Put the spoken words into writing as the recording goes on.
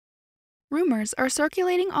Rumors are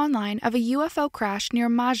circulating online of a UFO crash near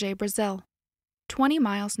Magé, Brazil, 20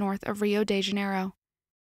 miles north of Rio de Janeiro.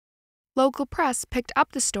 Local press picked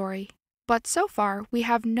up the story, but so far we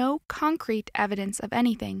have no concrete evidence of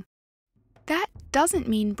anything. That doesn't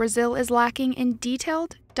mean Brazil is lacking in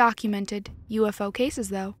detailed, documented UFO cases,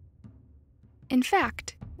 though. In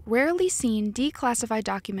fact, rarely seen declassified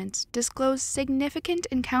documents disclose significant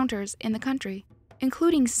encounters in the country,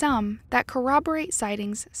 including some that corroborate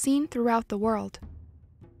sightings seen throughout the world.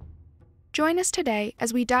 Join us today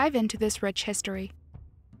as we dive into this rich history.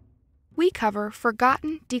 We cover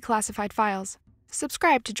forgotten declassified files.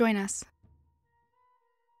 Subscribe to join us.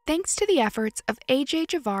 Thanks to the efforts of A.J.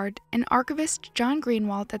 Javard and archivist John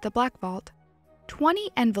Greenwald at the Black Vault,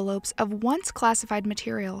 20 envelopes of once classified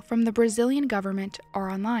material from the Brazilian government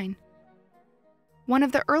are online. One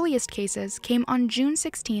of the earliest cases came on June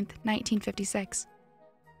 16, 1956.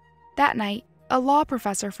 That night, a law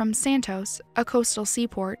professor from Santos, a coastal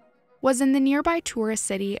seaport, was in the nearby tourist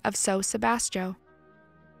city of São Sebastião.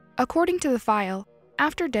 According to the file,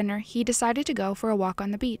 after dinner he decided to go for a walk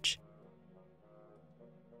on the beach.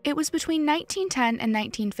 It was between 1910 and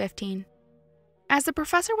 1915. As the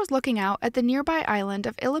professor was looking out at the nearby island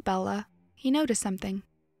of Ilhabela, he noticed something.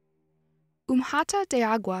 Jata de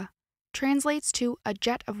agua translates to a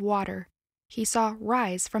jet of water he saw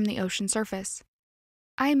rise from the ocean surface.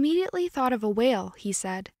 I immediately thought of a whale, he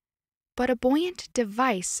said, but a buoyant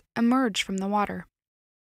device emerged from the water.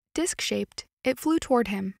 Disc-shaped, it flew toward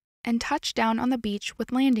him and touched down on the beach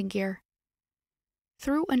with landing gear.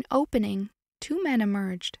 Through an opening, 2 men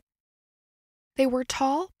emerged. They were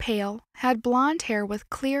tall, pale, had blonde hair with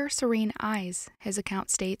clear, serene eyes, his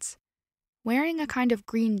account states, wearing a kind of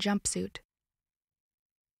green jumpsuit.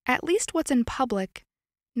 At least what's in public,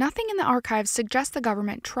 nothing in the archives suggests the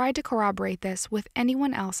government tried to corroborate this with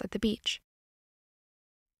anyone else at the beach.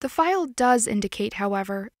 The file does indicate,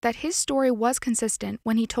 however, that his story was consistent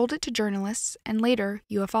when he told it to journalists and later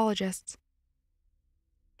ufologists.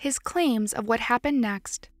 His claims of what happened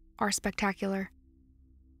next are spectacular.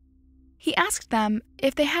 He asked them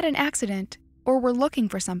if they had an accident or were looking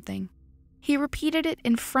for something. He repeated it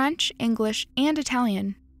in French, English, and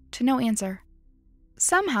Italian, to no answer.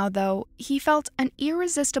 Somehow, though, he felt an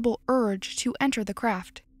irresistible urge to enter the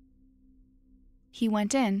craft. He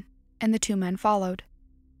went in, and the 2 men followed.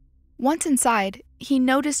 Once inside, he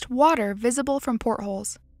noticed water visible from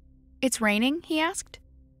portholes. "It's raining?" he asked.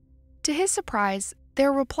 To his surprise,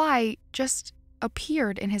 their reply just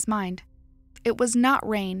appeared in his mind. It was not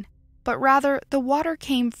rain, but rather the water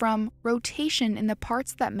came from rotation in the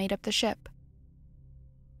parts that made up the ship.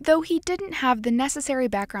 Though he didn't have the necessary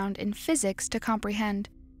background in physics to comprehend,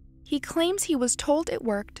 he claims he was told it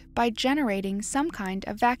worked by generating some kind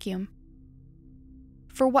of vacuum.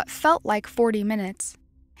 For what felt like 40 minutes,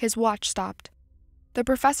 his watch stopped. The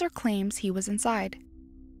professor claims he was inside.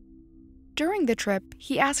 During the trip,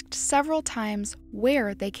 he asked several times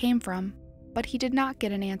where they came from, but he did not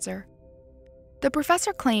get an answer. The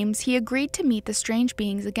professor claims he agreed to meet the strange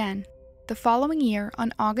beings again, the following year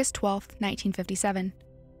on August 12, 1957.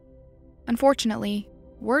 Unfortunately,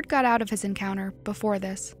 word got out of his encounter before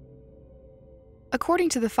this. According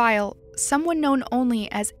to the file, someone known only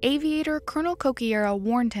as Aviator Colonel Coqueiro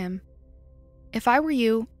warned him, "If I were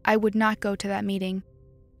you, I would not go to that meeting.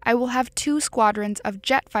 I will have 2 squadrons of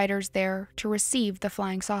jet fighters there to receive the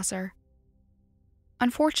flying saucer."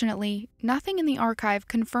 Unfortunately, nothing in the archive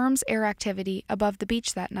confirms air activity above the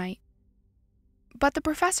beach that night. But the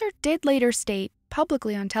professor did later state,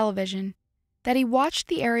 publicly on television, that he watched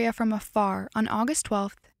the area from afar on August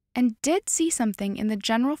 12th and did see something in the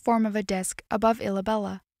general form of a disc above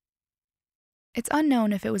Ilhabela. It's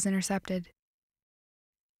unknown if it was intercepted.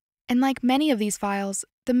 And like many of these files,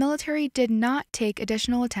 the military did not take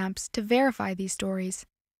additional attempts to verify these stories.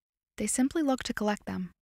 They simply looked to collect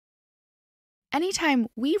them. Anytime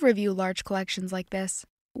we review large collections like this,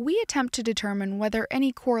 we attempt to determine whether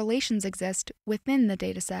any correlations exist within the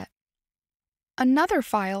dataset. Another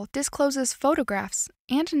file discloses photographs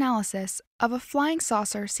and analysis of a flying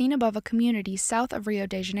saucer seen above a community south of Rio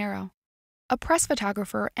de Janeiro. A press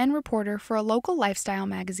photographer and reporter for a local lifestyle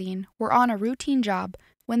magazine were on a routine job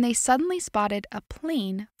when they suddenly spotted a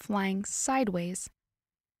plane flying sideways.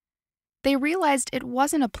 They realized it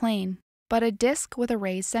wasn't a plane, but a disc with a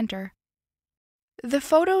raised center. The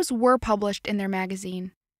photos were published in their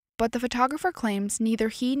magazine, but the photographer claims neither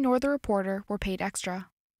he nor the reporter were paid extra.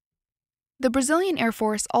 The Brazilian Air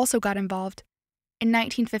Force also got involved. In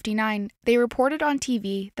 1959, they reported on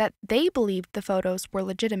TV that they believed the photos were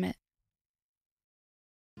legitimate.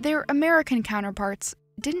 Their American counterparts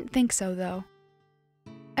didn't think so, though.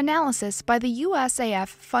 Analysis by the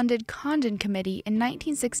USAF-funded Condon Committee in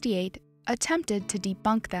 1968 attempted to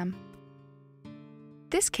debunk them.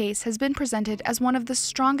 This case has been presented as one of the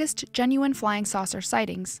strongest genuine flying saucer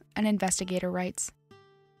sightings, an investigator writes.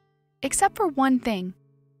 Except for one thing.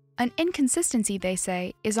 An inconsistency, they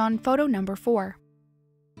say, is on photo number 4.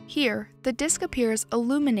 Here, the disk appears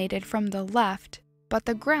illuminated from the left, but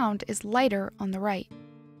the ground is lighter on the right.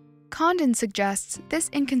 Condon suggests this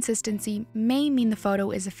inconsistency may mean the photo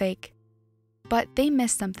is a fake, but they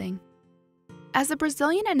missed something. As the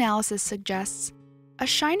Brazilian analysis suggests, a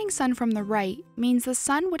shining sun from the right means the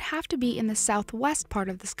sun would have to be in the southwest part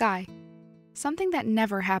of the sky, something that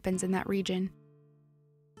never happens in that region.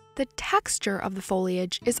 The texture of the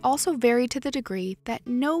foliage is also varied to the degree that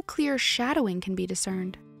no clear shadowing can be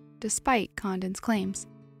discerned, despite Condon's claims.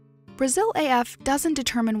 Brazil AF doesn't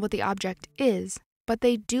determine what the object is, but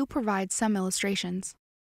they do provide some illustrations.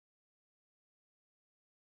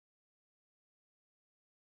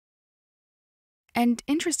 And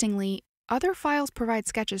interestingly, other files provide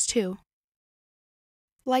sketches too.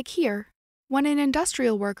 Like here, when an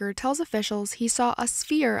industrial worker tells officials he saw a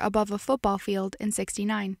sphere above a football field in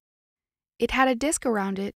 '69. It had a disk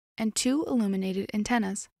around it and 2 illuminated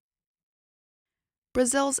antennas.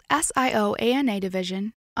 Brazil's SIO-ANA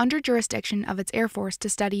division, under jurisdiction of its Air Force to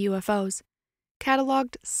study UFOs,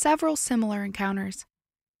 cataloged several similar encounters.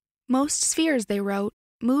 Most spheres, they wrote,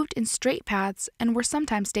 moved in straight paths and were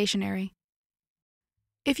sometimes stationary.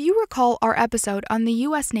 If you recall our episode on the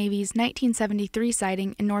U.S. Navy's 1973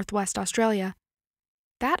 sighting in Northwest Australia,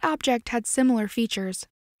 that object had similar features,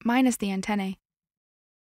 minus the antennae.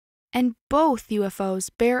 And both UFOs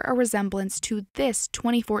bear a resemblance to this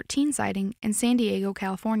 2014 sighting in San Diego,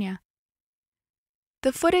 California.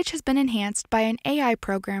 The footage has been enhanced by an AI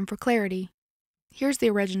program for clarity. Here's the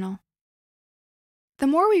original. The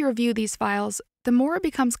more we review these files, the more it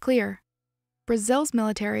becomes clear. Brazil's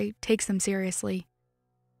military takes them seriously.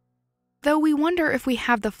 Though we wonder if we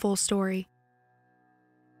have the full story.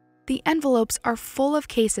 The envelopes are full of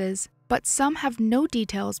cases, but some have no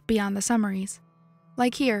details beyond the summaries.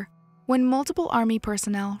 Like here, when multiple Army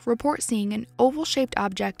personnel report seeing an oval-shaped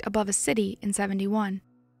object above a city in '71.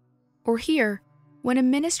 Or here, when a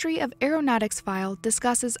Ministry of Aeronautics file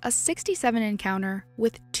discusses a '67 encounter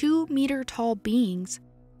with 2-meter-tall beings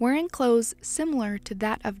wearing clothes similar to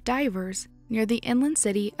that of divers near the inland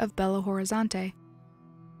city of Belo Horizonte.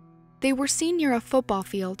 They were seen near a football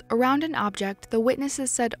field around an object the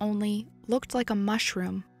witnesses said only looked like a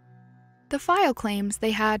mushroom. The file claims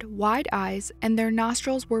they had wide eyes and their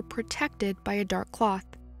nostrils were protected by a dark cloth.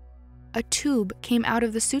 A tube came out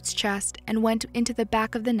of the suit's chest and went into the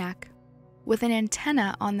back of the neck, with an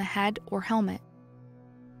antenna on the head or helmet.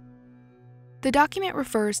 The document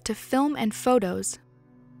refers to film and photos,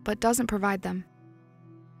 but doesn't provide them.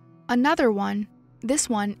 Another one, this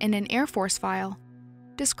one in an Air Force file,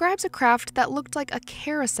 describes a craft that looked like a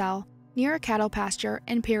carousel near a cattle pasture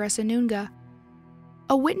in Pirassununga.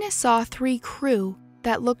 A witness saw 3 crew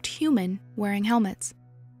that looked human wearing helmets.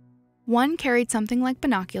 One carried something like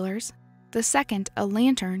binoculars, the second a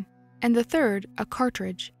lantern, and the third a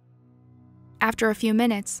cartridge. After a few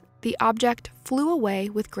minutes, the object flew away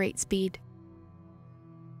with great speed.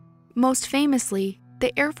 Most famously,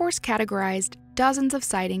 the Air Force categorized dozens of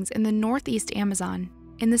sightings in the northeast Amazon,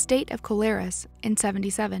 in the state of Colares, in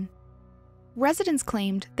 '77. Residents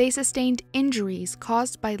claimed they sustained injuries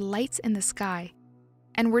caused by lights in the sky,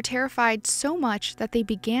 and were terrified so much that they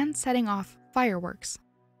began setting off fireworks.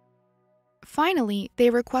 Finally,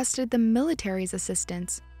 they requested the military's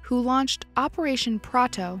assistance, who launched Operation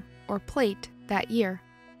Prato, or Plate, that year.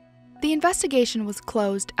 The investigation was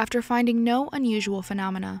closed after finding no unusual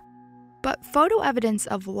phenomena, but photo evidence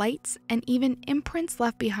of lights and even imprints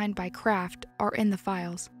left behind by craft are in the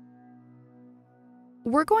files.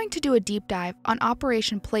 We're going to do a deep dive on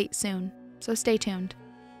Operation Plate soon, so stay tuned.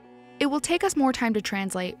 It will take us more time to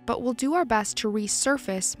translate, but we'll do our best to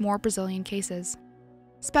resurface more Brazilian cases.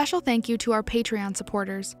 Special thank you to our Patreon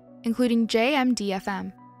supporters, including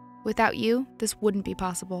JMDFM. Without you, this wouldn't be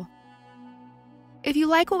possible. If you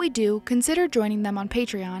like what we do, consider joining them on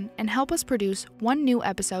Patreon and help us produce one new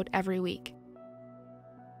episode every week.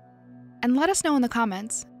 And let us know in the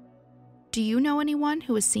comments, do you know anyone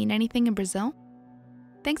who has seen anything in Brazil?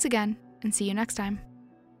 Thanks again, and see you next time.